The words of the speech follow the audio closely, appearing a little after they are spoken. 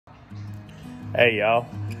Hey y'all,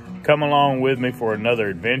 come along with me for another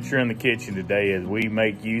adventure in the kitchen today as we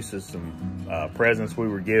make use of some presents we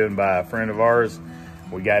were given by a friend of ours.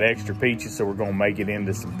 We got extra peaches, so we're gonna make it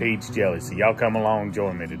into some peach jelly. So y'all come along and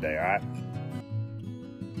join me today, all right?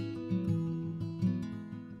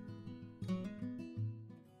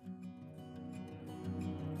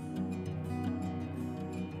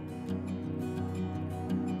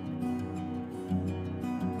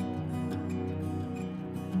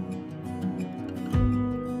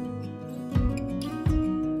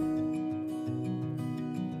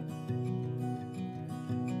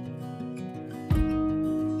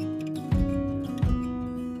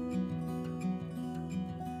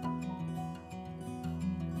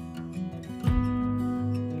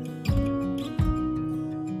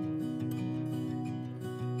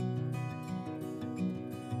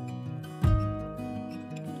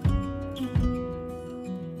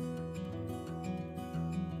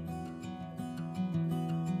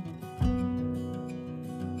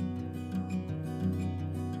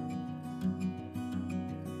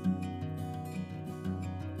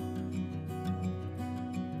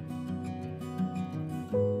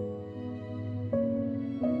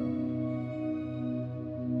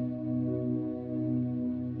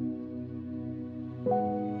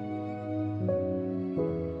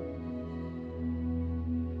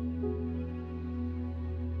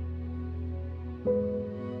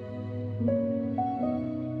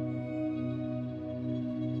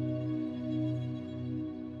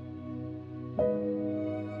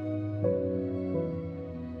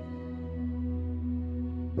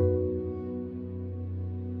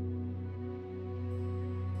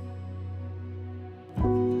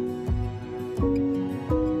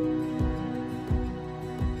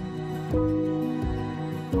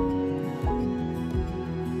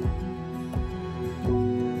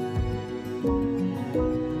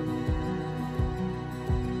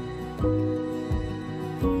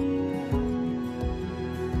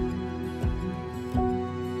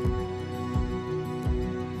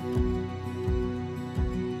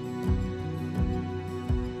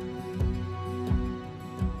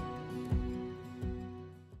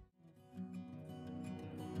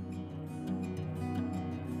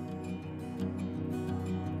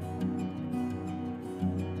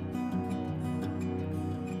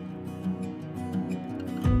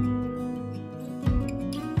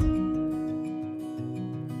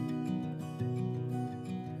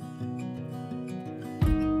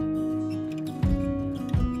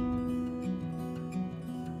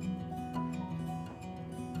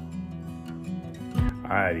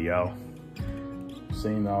 Alrighty, y'all.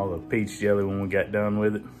 Seen all the peach jelly when we got done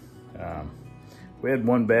with it. We had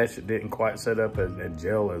one batch that didn't quite set up a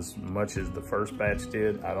gel as much as the first batch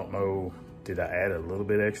did. I don't know, did I add a little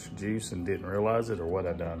bit extra juice and didn't realize it, or what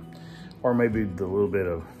I done? Or maybe the little bit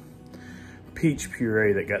of peach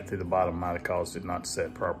puree that got through the bottom might have caused it not to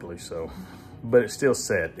set properly. So, but it still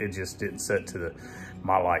set. It just didn't set to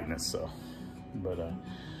my likeness. So, but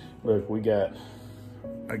look, we got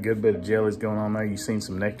a good bit of jellies going on there. You've seen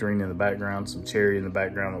some nectarine in the background, some cherry in the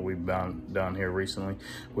background that we've done here recently.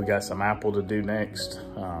 We got some apple to do next.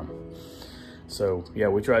 So yeah,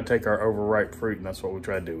 we try to take our overripe fruit, and that's what we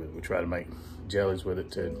try to do with it. We try to make jellies with it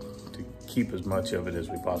to keep as much of it as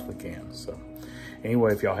we possibly can. So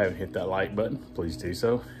anyway, if y'all haven't hit that like button, please do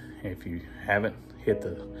so. If you haven't, hit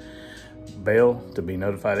the bell to be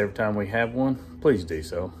notified every time we have one. Please do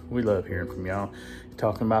so. We love hearing from y'all.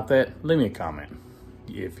 Talking about that, leave me a comment.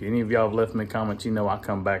 If any of y'all have left me a comment, you know I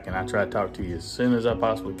come back and I try to talk to you as soon as I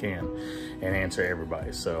possibly can and answer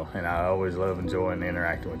everybody. So, and I always love enjoying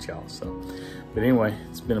interacting with y'all. So, but anyway,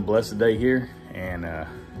 it's been a blessed day here. And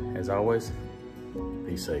as always,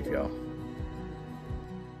 be safe, y'all.